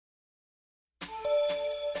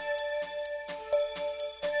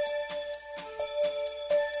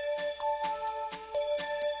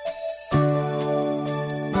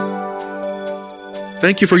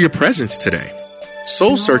Thank you for your presence today.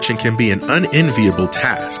 Soul searching can be an unenviable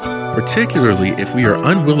task, particularly if we are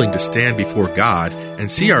unwilling to stand before God and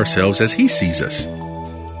see ourselves as He sees us.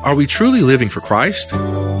 Are we truly living for Christ?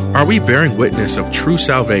 Are we bearing witness of true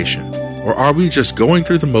salvation? Or are we just going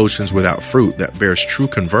through the motions without fruit that bears true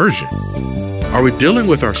conversion? Are we dealing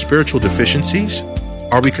with our spiritual deficiencies?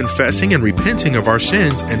 Are we confessing and repenting of our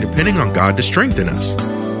sins and depending on God to strengthen us?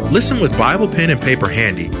 Listen with Bible, pen, and paper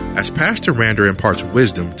handy as Pastor Rander imparts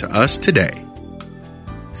wisdom to us today.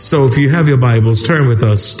 So if you have your Bibles, turn with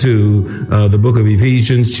us to the book of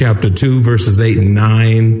Ephesians, chapter 2, verses 8 and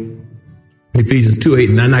 9. Ephesians 2, 8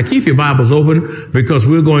 and 9. Now keep your Bibles open because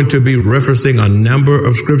we're going to be referencing a number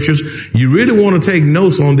of scriptures. You really want to take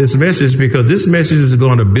notes on this message because this message is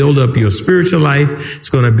going to build up your spiritual life. It's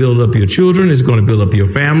going to build up your children. It's going to build up your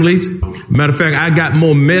families. Matter of fact, I got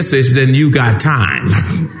more message than you got time.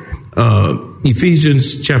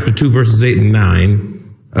 Ephesians chapter 2, verses 8 and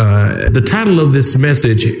 9. The title of this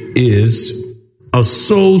message is A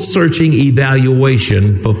Soul-Searching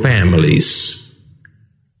Evaluation for Families.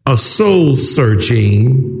 A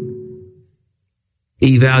soul-searching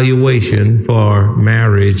evaluation for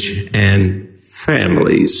marriage and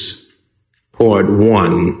families. Part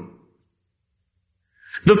 1.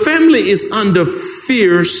 The family is under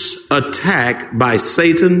fierce attack by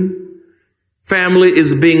Satan. Family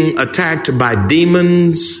is being attacked by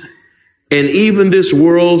demons. And even this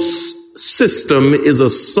world's system is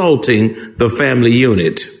assaulting the family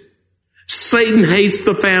unit. Satan hates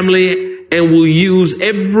the family and will use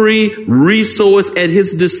every resource at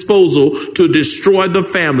his disposal to destroy the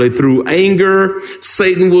family through anger.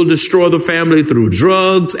 Satan will destroy the family through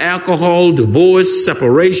drugs, alcohol, divorce,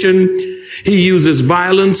 separation. He uses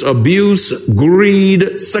violence, abuse,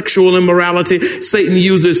 greed, sexual immorality. Satan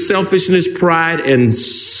uses selfishness, pride, and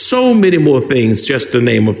so many more things, just to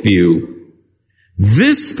name a few.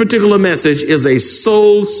 This particular message is a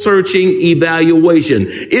soul-searching evaluation.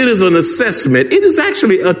 It is an assessment. It is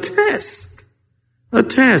actually a test. A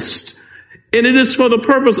test. And it is for the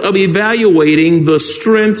purpose of evaluating the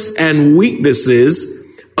strengths and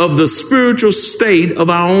weaknesses of the spiritual state of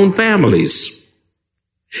our own families.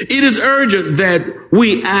 It is urgent that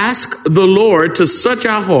we ask the Lord to search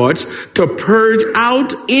our hearts, to purge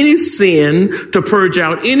out any sin, to purge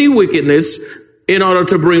out any wickedness, in order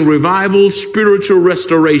to bring revival, spiritual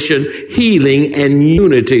restoration, healing, and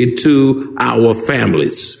unity to our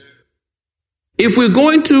families. If we're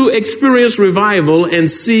going to experience revival and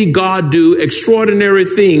see God do extraordinary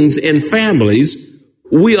things in families,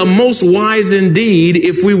 we are most wise indeed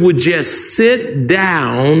if we would just sit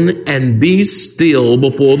down and be still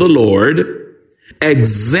before the Lord,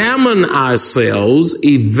 examine ourselves,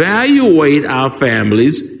 evaluate our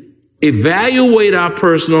families, evaluate our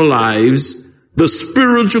personal lives, the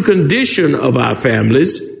spiritual condition of our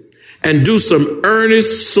families, and do some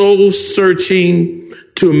earnest soul searching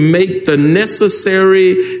to make the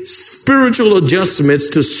necessary spiritual adjustments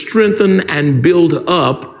to strengthen and build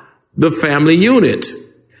up the family unit.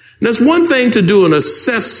 Now, it's one thing to do an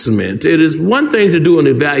assessment. It is one thing to do an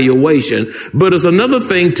evaluation, but it's another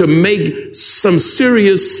thing to make some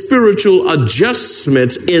serious spiritual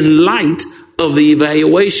adjustments in light of the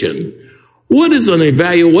evaluation. What is an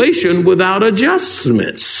evaluation without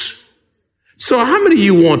adjustments? So how many of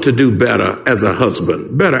you want to do better as a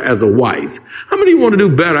husband, better as a wife? How many of you want to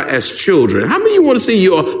do better as children? How many of you want to see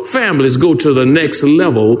your families go to the next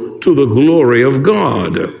level to the glory of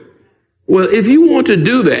God? Well, if you want to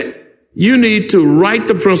do that, you need to write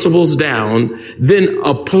the principles down, then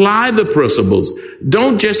apply the principles.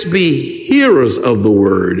 Don't just be hearers of the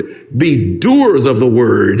word, be doers of the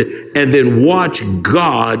word, and then watch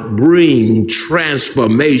God bring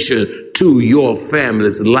transformation to your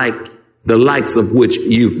families like the likes of which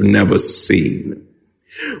you've never seen.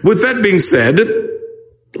 With that being said,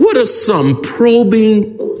 what are some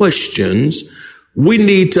probing questions we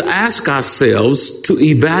need to ask ourselves to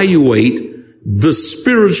evaluate the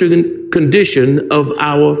spiritual condition of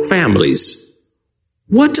our families?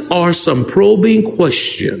 What are some probing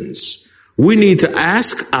questions we need to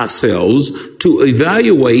ask ourselves to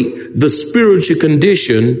evaluate the spiritual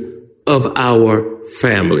condition of our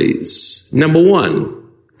families? Number one,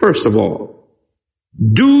 first of all,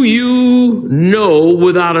 do you know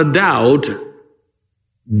without a doubt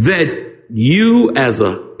that you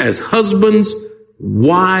as husbands,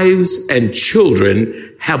 wives, and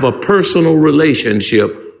children have a personal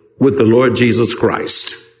relationship with the Lord Jesus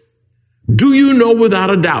Christ? Do you know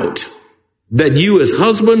without a doubt that you as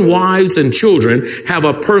husband, wives, and children have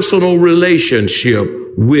a personal relationship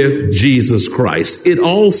with Jesus Christ? It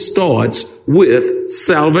all starts with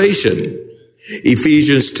salvation.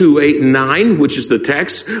 Ephesians 2:8-9, which is the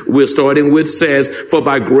text we're starting with, says, "For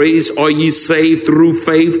by grace are ye saved through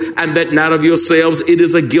faith, and that not of yourselves, it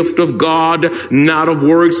is a gift of God, not of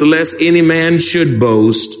works, lest any man should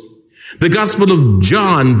boast." The Gospel of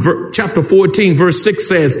John, chapter 14, verse 6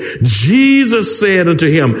 says, "Jesus said unto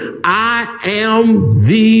him, I am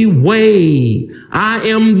the way, I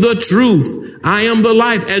am the truth, I am the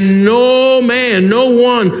life, and no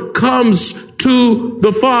one comes to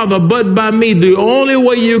the Father but by me." The only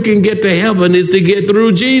way you can get to heaven is to get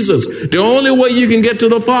through Jesus. The only way you can get to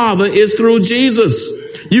the Father is through Jesus.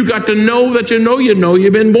 You got to know that you know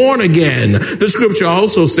you've been born again. The scripture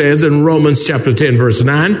also says in Romans chapter 10, verse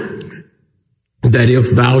 9, that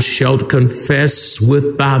if thou shalt confess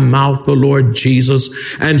with thy mouth the Lord Jesus,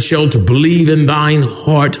 and shalt believe in thine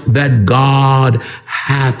heart that God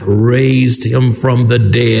hath raised him from the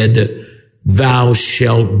dead, thou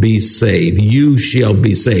shalt be saved. You shall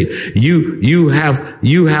be saved. You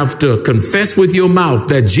have to confess with your mouth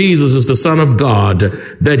that Jesus is the Son of God,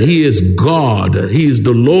 that he is God, he is the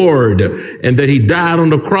Lord, and that he died on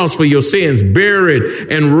the cross for your sins, buried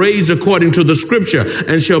and raised according to the scripture,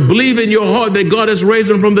 and shall believe in your heart that God has raised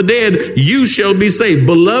him from the dead. You shall be saved.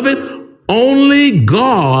 Beloved, only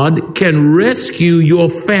God can rescue your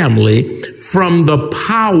family from the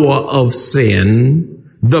power of sin,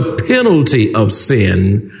 the penalty of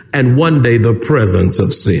sin, and one day the presence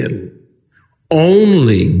of sin.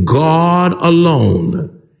 Only God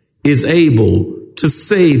alone is able to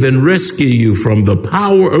save and rescue you from the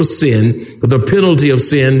power of sin, the penalty of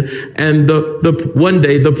sin, and the one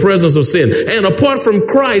day the presence of sin. And apart from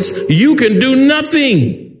Christ, you can do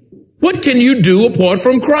nothing. What can you do apart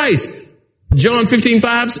from Christ? John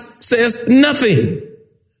 15:5 says nothing.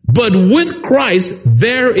 But with Christ,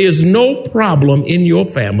 there is no problem in your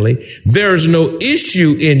family. There is no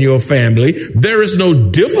issue in your family. There is no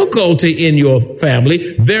difficulty in your family.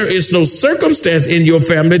 There is no circumstance in your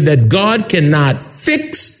family that God cannot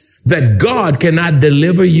fix, that God cannot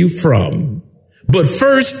deliver you from. But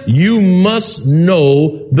first, you must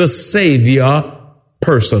know the Savior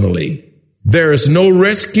personally. There is no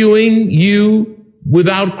rescuing you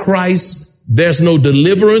without Christ. There's no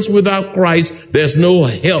deliverance without Christ. There's no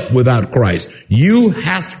help without Christ. You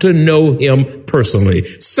have to know him personally.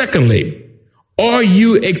 Secondly, are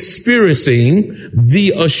you experiencing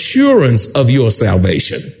the assurance of your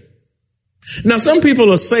salvation? Now, some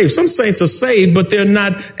people are saved. Some saints are saved, but they're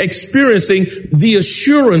not experiencing the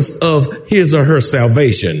assurance of his or her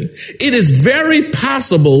salvation. It is very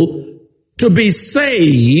possible to be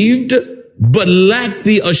saved, but lack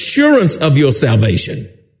the assurance of your salvation.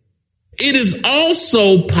 It is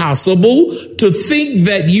also possible to think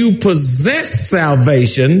that you possess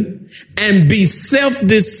salvation and be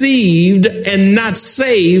self-deceived and not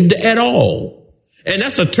saved at all. And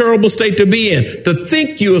that's a terrible state to be in, to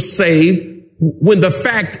think you're saved when the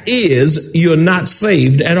fact is you're not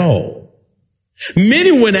saved at all.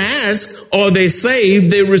 Many, when asked, are they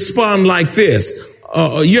saved, they respond like this.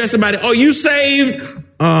 You ask somebody, are you saved?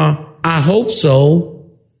 I hope so.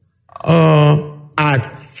 I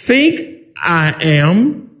think I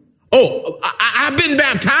am. I've been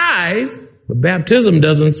baptized, but baptism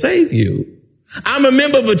doesn't save you. I'm a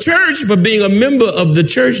member of a church, but being a member of the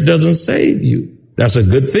church doesn't save you. That's a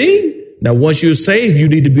good thing. Now, once you're saved, you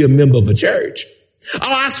need to be a member of a church.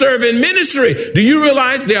 I serve in ministry. Do you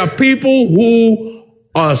realize there are people who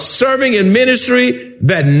are serving in ministry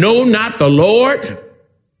that know not the Lord?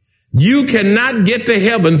 You cannot get to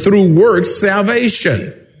heaven through works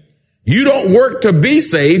salvation. You don't work to be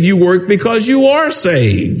saved. You work because you are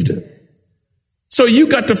saved. So you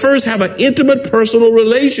got to first have an intimate personal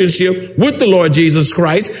relationship with the Lord Jesus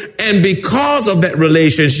Christ. And because of that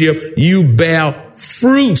relationship, you bear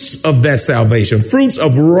fruits of that salvation, fruits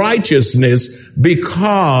of righteousness.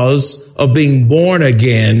 Because of being born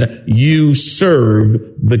again, you serve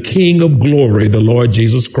the King of glory, the Lord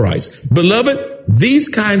Jesus Christ. Beloved, these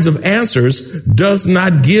kinds of answers does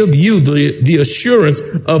not give you the assurance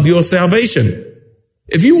of your salvation.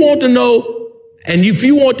 If you want to know, and if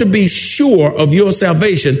you want to be sure of your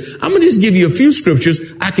salvation, I'm going to just give you a few scriptures.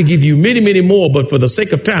 I could give you many, many more, but for the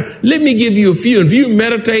sake of time, let me give you a few. And if you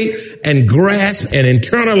meditate and grasp and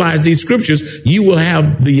internalize these scriptures, you will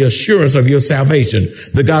have the assurance of your salvation.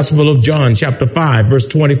 The Gospel of John, chapter 5, verse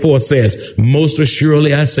 24 says, "Most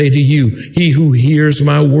assuredly I say to you, he who hears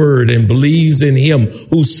my word and believes in him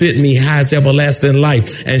who sent me has everlasting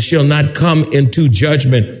life and shall not come into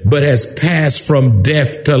judgment, but has passed from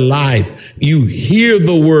death to life." You hear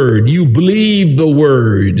the word, you believe the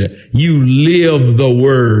word, you live the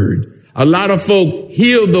word. A lot of folk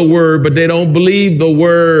hear the word, but they don't believe the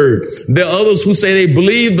word. There are others who say they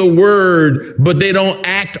believe the word, but they don't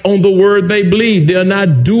act on the word they believe. They're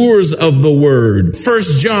not doers of the word. 1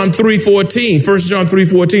 John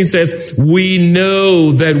 3:14 says, we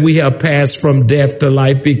know that we have passed from death to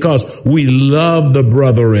life because we love the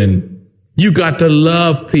brethren. You got to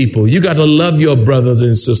love people. You got to love your brothers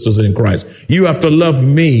and sisters in Christ. You have to love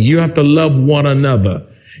me. You have to love one another.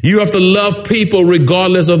 You have to love people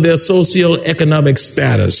regardless of their socioeconomic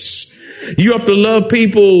status. You have to love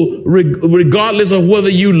people regardless of whether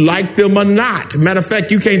you like them or not. Matter of fact,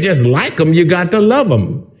 you can't just like them. You got to love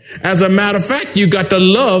them. As a matter of fact, you got to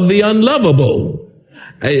love the unlovable.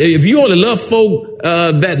 If you only love folk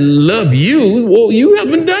that love you, well, you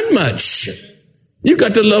haven't done much. You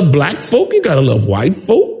got to love black folk. You got to love white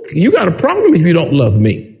folk. You got a problem if you don't love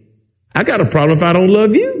me. I got a problem if I don't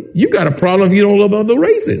love you. You got a problem if you don't love other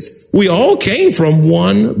races. We all came from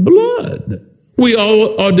one blood. We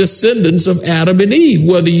all are descendants of Adam and Eve,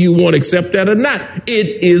 whether you want to accept that or not.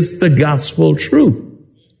 It is the gospel truth.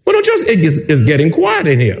 But don't just, it's getting quiet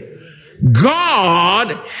in here.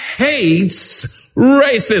 God hates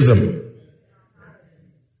racism.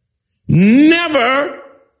 Never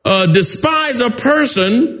despise a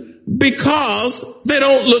person because they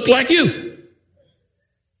don't look like you.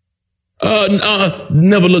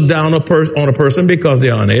 Never look down on a person because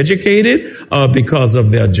they're uneducated, because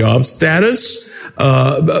of their job status,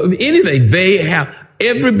 anything. They have,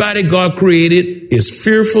 everybody God created is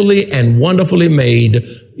fearfully and wonderfully made,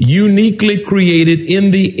 uniquely created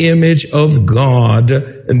in the image of God,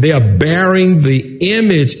 and they are bearing the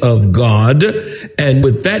image of God. And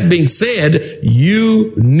with that being said,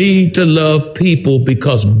 you need to love people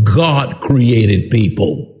because God created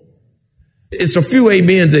people. It's a few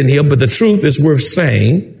amens in here, but the truth is worth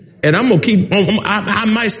saying. And I'm going to keep, I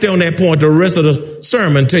might stay on that point the rest of the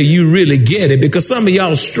sermon until you really get it, because some of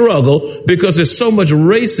y'all struggle because there's so much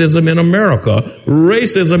racism in America,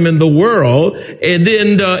 racism in the world. And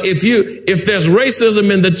then if there's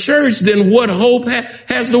racism in the church, then what hope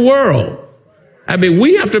has the world? I mean,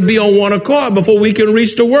 we have to be on one accord before we can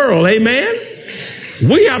reach the world. Amen.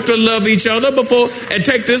 We have to love each other and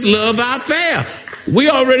take this love out there. We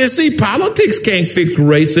already see politics can't fix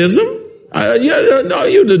racism.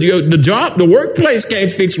 The workplace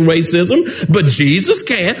can't fix racism, but Jesus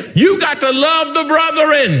can. You got to love the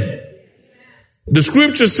brethren. The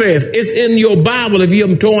scripture says, it's in your Bible if you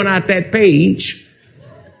haven't torn out that page.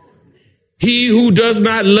 He who does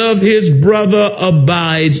not love his brother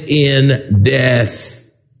abides in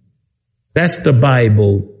death. That's the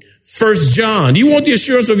Bible. 1 John, you want the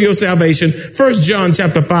assurance of your salvation. 1 John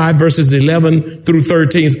chapter 5 verses 11 through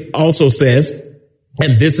 13 also says,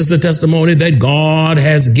 and this is the testimony that God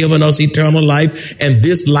has given us eternal life, and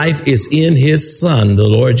this life is in his Son, the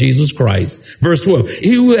Lord Jesus Christ. Verse 12,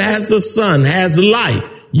 he who has the Son has life.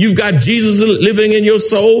 You've got Jesus living in your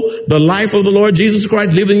soul, the life of the Lord Jesus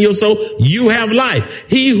Christ living in your soul. You have life.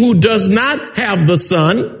 He who does not have the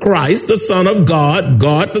Son, Christ, the Son of God,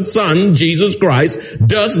 God the Son, Jesus Christ,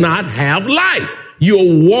 does not have life.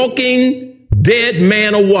 You're walking dead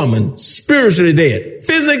man or woman, spiritually dead,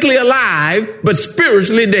 physically alive, but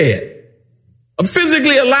spiritually dead.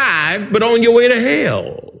 Physically alive, but on your way to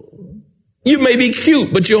hell. You may be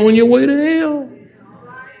cute, but you're on your way to hell.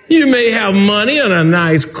 You may have money and a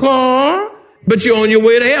nice car, but you're on your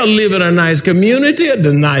way to hell. Live in a nice community,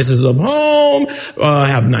 the nicest of home,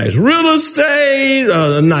 have nice real estate,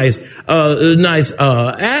 nice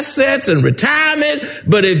assets and retirement.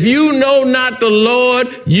 But if you know not the Lord,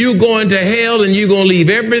 you going to hell, and you're going to leave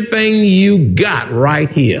everything you got right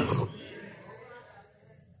here.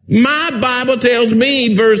 My Bible tells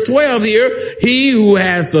me, verse 12 here, he who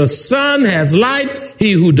has the Son has life.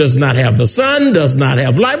 He who does not have the Son does not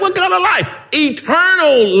have life. What kind of life?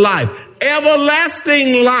 Eternal life.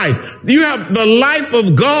 Everlasting life. You have the life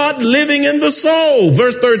of God living in the soul.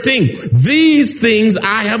 Verse 13. These things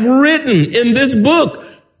I have written in this book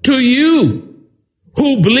to you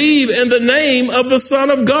who believe in the name of the Son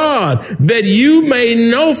of God, that you may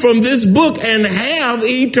know from this book and have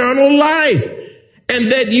eternal life, and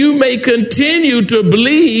that you may continue to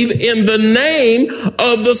believe in the name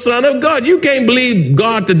of the Son of God. You can't believe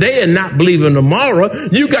God today and not believe him tomorrow.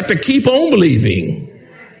 You got to keep on believing.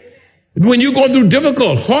 When you're going through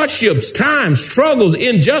difficult hardships, times, struggles,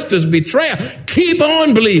 injustice, betrayal, keep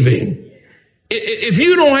on believing. If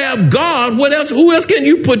you don't have God, who else can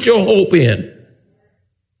you put your hope in?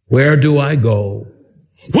 Where do I go?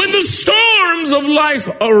 When the storms of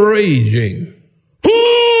life are raging,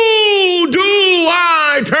 who do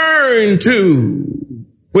I turn to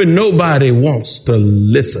when nobody wants to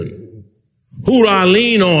listen? Who do I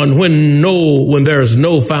lean on when there's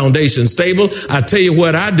no foundation stable? I tell you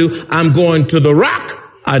what I do. I'm going to the rock.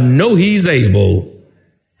 I know he's able.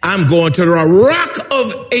 I'm going to the rock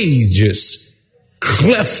of ages,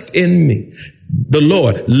 cleft in me. The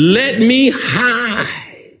Lord, let me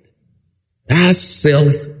hide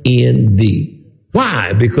thyself in thee.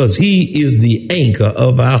 Why? Because he is the anchor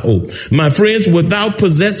of our hope. My friends, without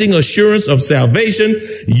possessing assurance of salvation,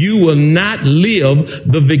 you will not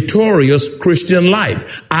live the victorious Christian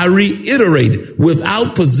life. I reiterate,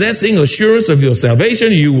 without possessing assurance of your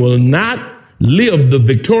salvation, you will not live the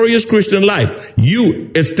victorious Christian life.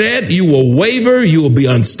 Instead, you will waver, you will be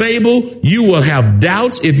unstable, you will have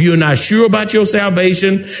doubts if you're not sure about your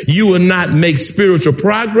salvation, you will not make spiritual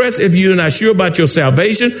progress if you're not sure about your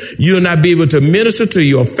salvation, you will not be able to minister to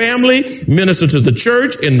your family, minister to the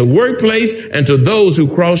church, in the workplace, and to those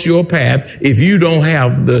who cross your path if you don't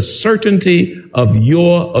have the certainty of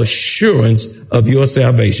your assurance of your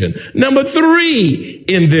salvation. Number 3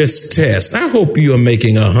 in this test. I hope you are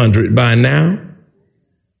making 100 by now.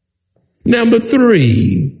 Number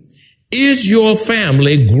 3, is your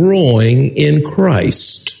family growing in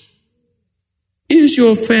Christ? Is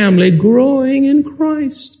your family growing in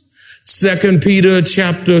Christ? 2 Peter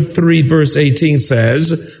chapter 3 verse 18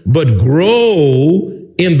 says, but grow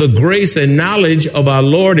in the grace and knowledge of our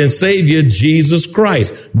Lord and Savior, Jesus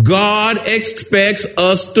Christ. God expects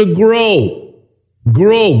us to grow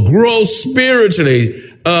spiritually.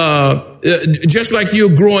 Just like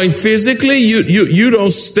you're growing physically, you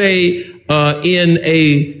don't stay in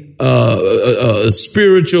a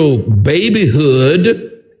spiritual babyhood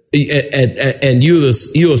and you're a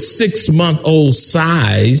 6-month-old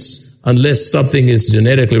size unless something is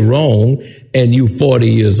genetically wrong. And you 40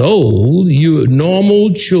 years old, you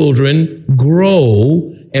normal children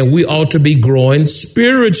grow, and we ought to be growing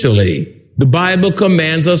spiritually. The Bible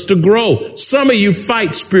commands us to grow. Some of you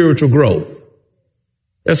fight spiritual growth.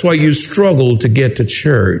 That's why you struggle to get to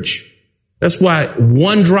church. That's why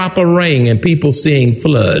one drop of rain and people seeing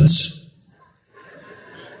floods.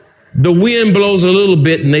 The wind blows a little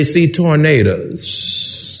bit and they see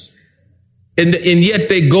tornadoes. And yet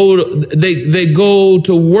they go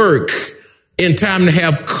to work in time to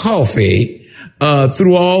have coffee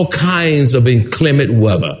through all kinds of inclement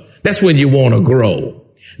weather. That's when you want to grow.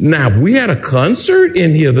 Now, we had a concert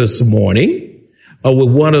in here this morning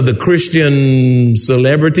with one of the Christian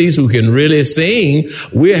celebrities who can really sing.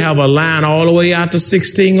 We have a line all the way out to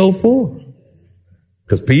 1604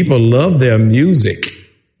 because people love their music.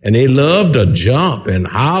 And they love to jump and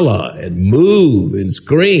holler and move and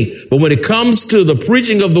scream. But when it comes to the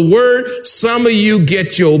preaching of the word, some of you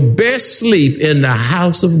get your best sleep in the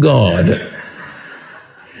house of God.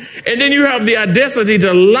 And then you have the audacity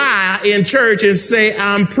to lie in church and say,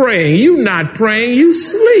 I'm praying. You're not praying, you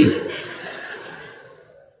sleep.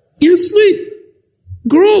 You sleep.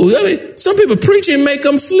 Grow. I mean, some people preaching make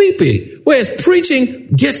them sleepy. Whereas preaching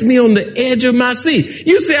gets me on the edge of my seat.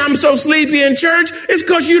 You say I'm so sleepy in church, it's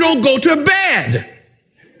because you don't go to bed.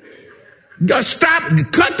 Stop,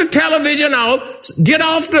 cut the television off, get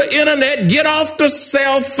off the internet, get off the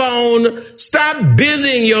cell phone, stop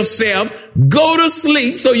busying yourself, go to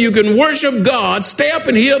sleep so you can worship God, stay up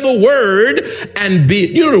and hear the word, and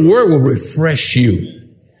the word will refresh you.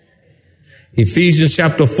 Ephesians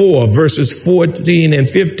chapter 4 verses 14 and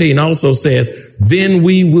 15 also says, then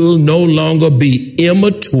we will no longer be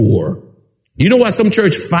immature. You know why some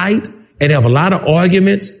church fight and have a lot of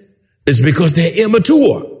arguments? It's because they're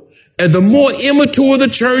immature. And the more immature the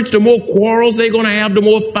church, the more quarrels they're going to have, the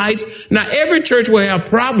more fights. Now, every church will have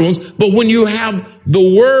problems, but when you have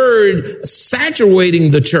the word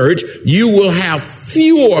saturating the church, you will have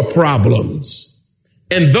fewer problems.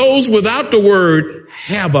 And those without the word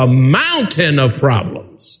have a mountain of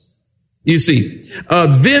problems. You see,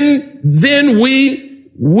 then we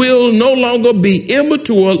will no longer be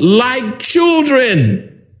immature like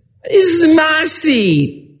children. This is my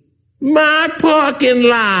seat, my parking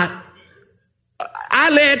lot. I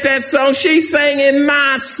led that song. She sang in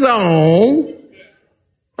my song.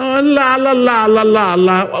 La, la, la, la, la,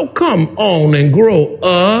 la. Oh, come on and grow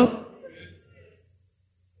up.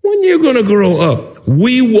 When you're going to grow up,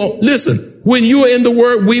 we won't, listen, when you're in the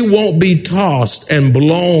word, we won't be tossed and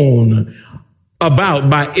blown about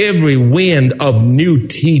by every wind of new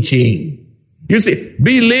teaching. You see,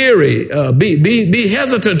 be leery, be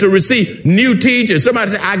hesitant to receive new teaching.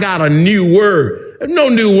 Somebody say, I got a new word. No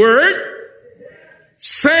new word.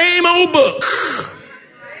 Same old book.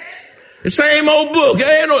 Same old book.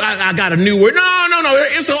 I got a new word. No.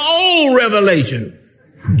 It's an old revelation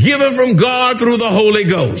given from God through the Holy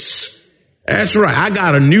Ghost. That's right. I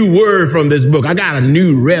got a new word from this book. I got a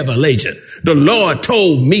new revelation. The Lord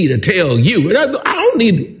told me to tell you.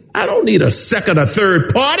 I don't need a second or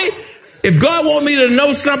third party. If God wants me to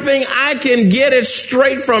know something, I can get it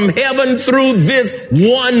straight from heaven through this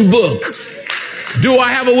one book. Do I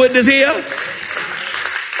have a witness here?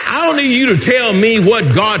 I don't need you to tell me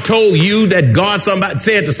what God told you that God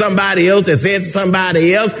said to somebody else that said to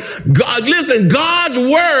somebody else. God, listen, God's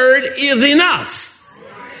word is enough.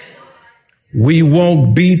 We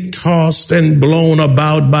won't be tossed and blown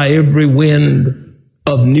about by every wind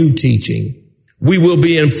of new teaching. We will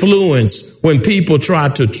be influenced when people try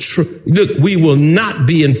to look. We will not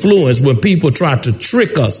be influenced when people try to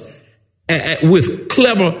trick us with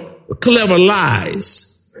clever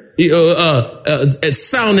lies,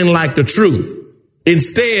 sounding like the truth.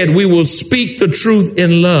 Instead, we will speak the truth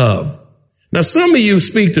in love. Now, some of you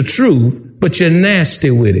speak the truth, but you're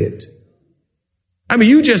nasty with it. I mean,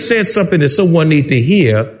 you just said something that someone needed to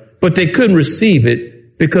hear, but they couldn't receive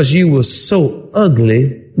it because you were so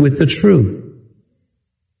ugly with the truth.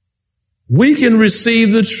 We can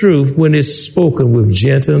receive the truth when it's spoken with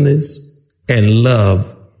gentleness and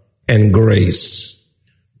love and grace.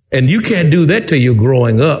 And you can't do that till you're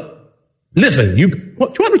growing up. Listen, why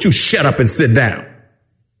don't you shut up and sit down?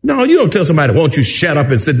 No, you don't tell somebody, won't you shut up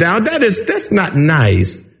and sit down? That's not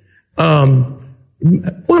nice.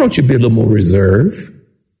 Why don't you be a little more reserved?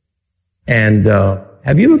 And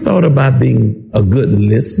have you ever thought about being a good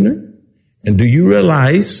listener? And do you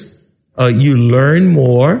realize you learn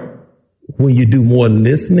more when you do more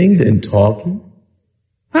listening than talking?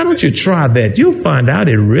 Why don't you try that? You'll find out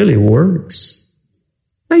it really works.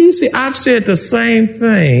 Now, you see, I've said the same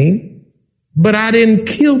thing, but I didn't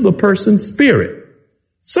kill the person's spirit.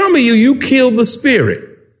 Some of you killed the spirit.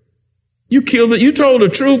 You told the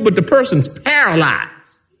truth, but the person's paralyzed.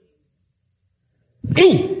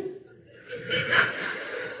 Ooh.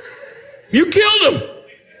 You killed them.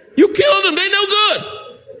 You killed them. They no good.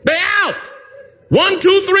 They out. 1,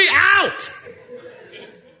 2, 3, out.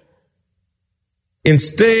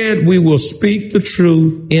 Instead, we will speak the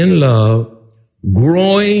truth in love,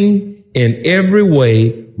 growing in every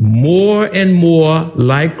way more and more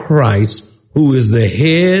like Christ, who is the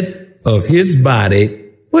head of his body.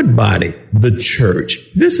 What body? The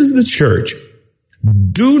church. This is the church.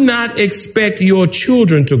 Do not expect your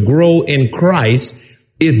children to grow in Christ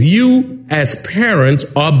if you as parents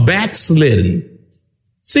are backslidden.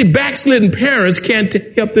 See, backslidden parents can't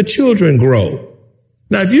help the children grow.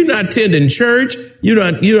 Now, if you're not attending church, you're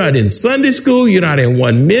not in Sunday school, you're not in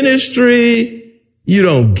one ministry, you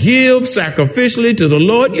don't give sacrificially to the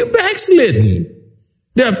Lord, you're backslidden.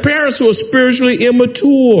 There are parents who are spiritually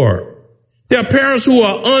immature. There are parents who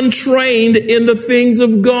are untrained in the things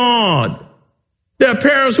of God. There are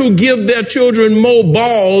parents who give their children more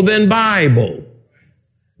ball than Bible.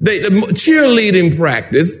 The cheerleading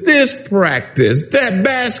practice, this practice, that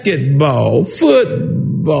basketball,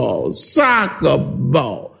 football, soccer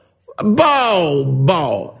ball,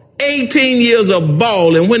 ball, 18 years of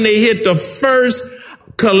ball. And when they hit the first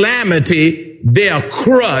calamity, they're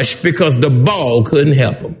crushed because the ball couldn't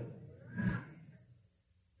help them.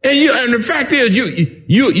 And the fact is,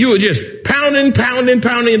 you are just pounding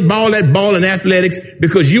ball in athletics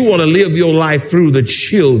because you want to live your life through the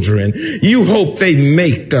children. You hope they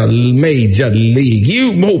make the major league.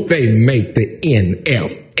 You hope they make the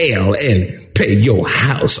NFL and pay your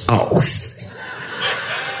house off.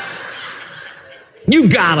 You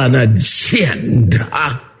got an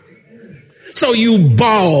agenda. So you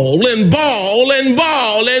ball.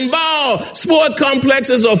 Sport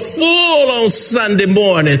complexes are full on Sunday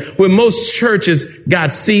morning when most churches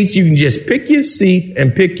got seats. You can just pick your seat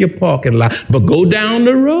and pick your parking lot. But go down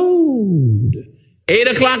the road.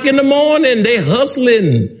 8 o'clock in the morning, they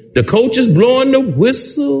hustling. The coach is blowing the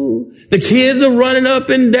whistle. The kids are running up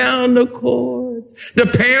and down the courts. The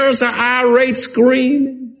parents are irate,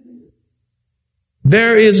 screaming.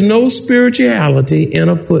 There is no spirituality in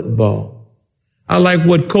a football. I like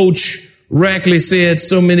what Coach Rackley said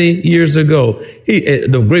so many years ago.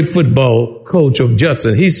 The great football coach of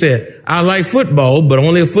Judson, he said, I like football, but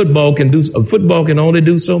only a football can only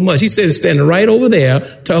do so much. He said, standing right over there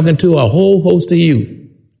talking to a whole host of youth.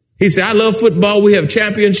 He said, I love football. We have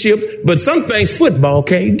championships, but some things football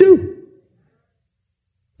can't do.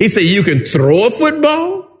 He said, you can throw a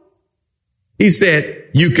football. He said,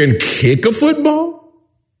 you can kick a football.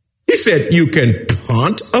 He said, you can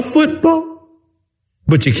punt a football.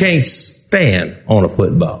 But you can't stand on a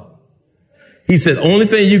football. He said, only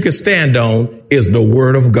thing you can stand on is the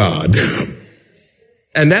word of God.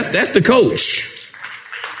 And that's the coach.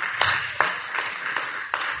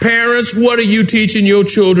 Parents, what are you teaching your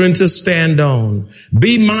children to stand on?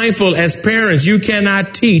 Be mindful as parents, you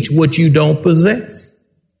cannot teach what you don't possess.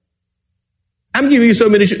 I'm giving you so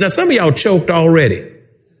many. Now, some of y'all choked already.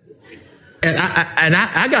 And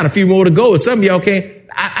I got a few more to go. And some of y'all can't.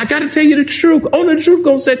 I got to tell you the truth. Only the truth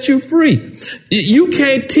gonna set you free. You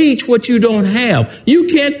can't teach what you don't have. You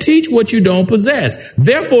can't teach what you don't possess.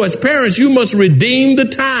 Therefore, as parents, you must redeem the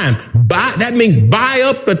time. That means buy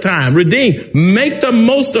up the time. Redeem. Make the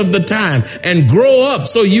most of the time and grow up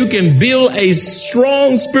so you can build a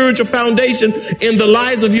strong spiritual foundation in the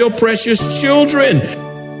lives of your precious children.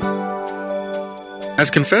 As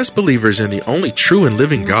confessed believers in the only true and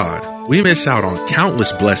living God, we miss out on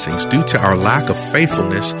countless blessings due to our lack of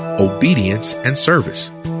faithfulness, obedience, and service.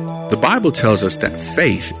 The Bible tells us that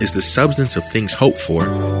faith is the substance of things hoped for,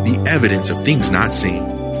 the evidence of things not seen.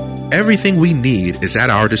 Everything we need is at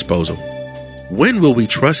our disposal. When will we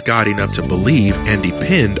trust God enough to believe and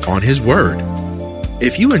depend on His Word?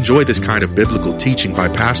 If you enjoy this kind of biblical teaching by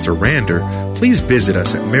Pastor Rander, please visit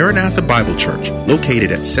us at Maranatha Bible Church,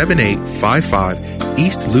 located at 7855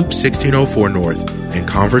 East Loop 1604 North in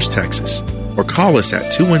Converse, Texas, or call us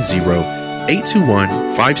at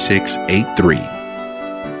 210-821-5683.